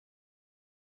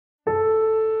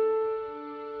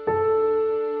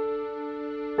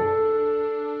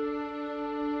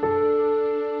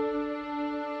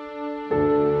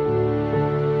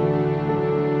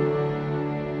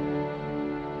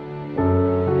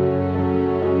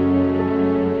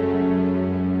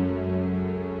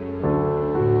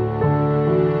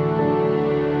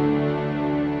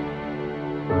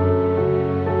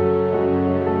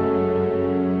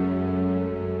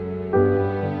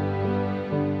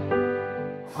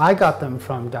I got them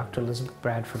from Dr. Elizabeth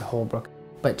Bradford Holbrook,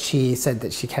 but she said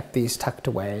that she kept these tucked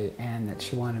away and that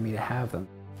she wanted me to have them.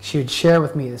 She would share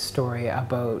with me the story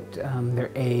about their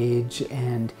age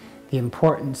and the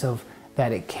importance of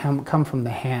that it can come from the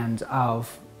hands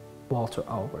of Walter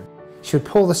Allward. She would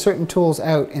pull the certain tools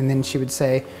out and then she would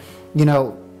say, you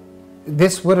know,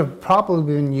 this would have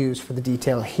probably been used for the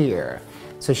detail here.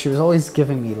 So she was always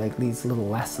giving me like these little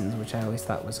lessons, which I always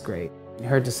thought was great.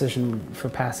 Her decision for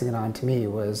passing it on to me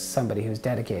was somebody who's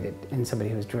dedicated and somebody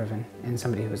who's driven and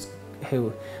somebody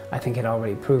who I think had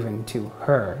already proven to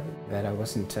her that I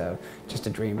wasn't just a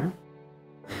dreamer.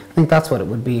 I think that's what it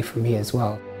would be for me as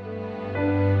well.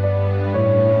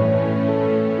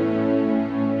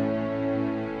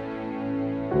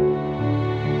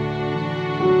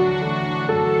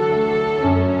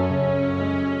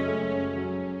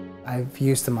 I've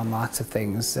used them on lots of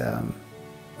things,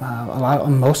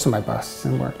 on most of my busts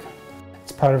and work.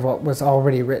 It's part of what was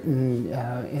already written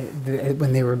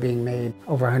when they were being made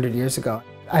over 100 years ago.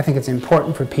 I think it's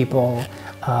important for people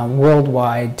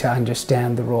worldwide to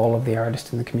understand the role of the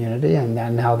artist in the community, and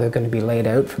then how they're going to be laid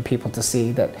out for people to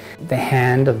see that the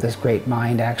hand of this great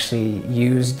mind actually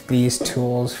used these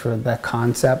tools for the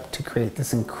concept to create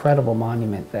this incredible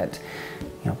monument that,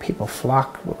 you know, people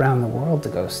flock around the world to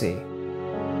go see.